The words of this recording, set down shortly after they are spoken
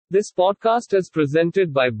This podcast is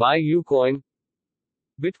presented by BuyUcoin.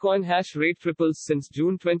 Bitcoin hash rate triples since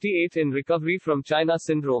June 28 in recovery from China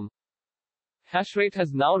syndrome. Hash rate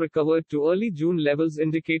has now recovered to early June levels,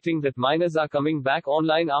 indicating that miners are coming back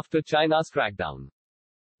online after China's crackdown.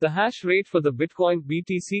 The hash rate for the Bitcoin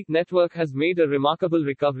BTC network has made a remarkable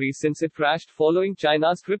recovery since it crashed following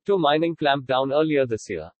China's crypto mining clampdown earlier this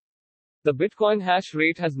year. The Bitcoin hash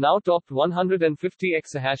rate has now topped 150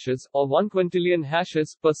 exahashes, or 1 quintillion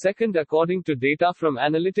hashes, per second according to data from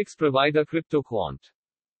analytics provider CryptoQuant.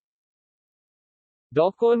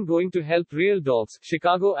 Dogecoin going to help real dogs.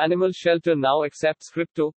 Chicago Animal Shelter now accepts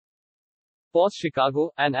crypto. Paws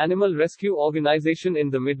Chicago, an animal rescue organization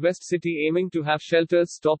in the Midwest city aiming to have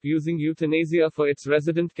shelters stop using euthanasia for its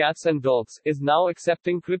resident cats and dogs, is now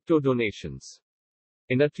accepting crypto donations.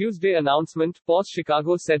 In a Tuesday announcement, Paws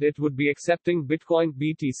Chicago said it would be accepting Bitcoin,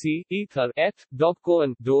 BTC, Ether, ETH,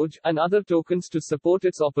 Dogecoin, Doge, and other tokens to support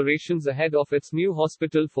its operations ahead of its new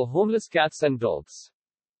hospital for homeless cats and dogs.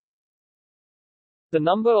 The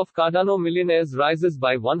number of Cardano millionaires rises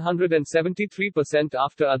by 173%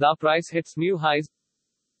 after ADA price hits new highs.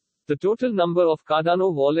 The total number of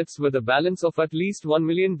Cardano wallets with a balance of at least $1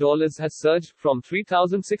 million has surged, from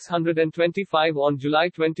 3,625 on July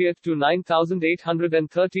 20 to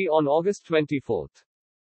 9,830 on August 24.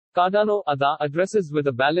 Cardano ADA addresses with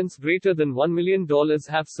a balance greater than $1 million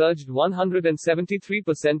have surged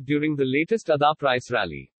 173% during the latest ADA price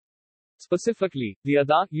rally. Specifically, the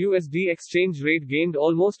ADA/USD exchange rate gained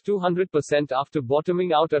almost 200% after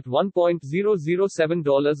bottoming out at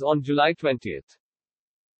 $1.007 on July 20.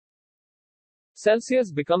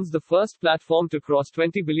 Celsius becomes the first platform to cross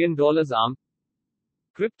 $20 billion AUM.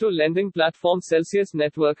 Crypto lending platform Celsius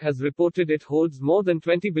Network has reported it holds more than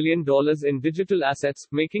 $20 billion in digital assets,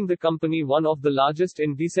 making the company one of the largest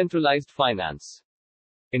in decentralized finance.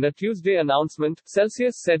 In a Tuesday announcement,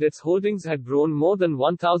 Celsius said its holdings had grown more than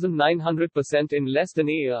 1,900% in less than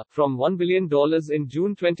a year, from $1 billion in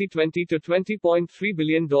June 2020 to $20.3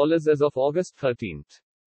 billion as of August 13.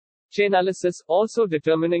 Chainalysis, also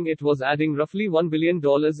determining it was adding roughly $1 billion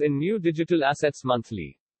in new digital assets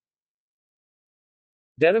monthly.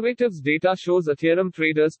 Derivatives data shows Ethereum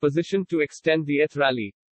traders positioned to extend the ETH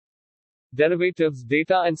rally. Derivatives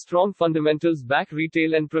data and strong fundamentals back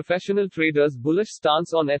retail and professional traders' bullish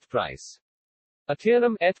stance on ETH price.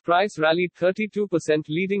 Ethereum ETH price rallied 32%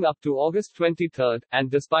 leading up to August 23, and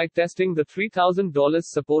despite testing the $3,000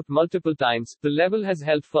 support multiple times, the level has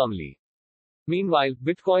held firmly. Meanwhile,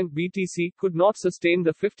 Bitcoin BTC could not sustain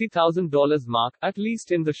the $50,000 mark, at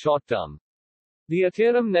least in the short term. The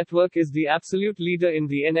Ethereum network is the absolute leader in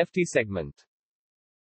the NFT segment.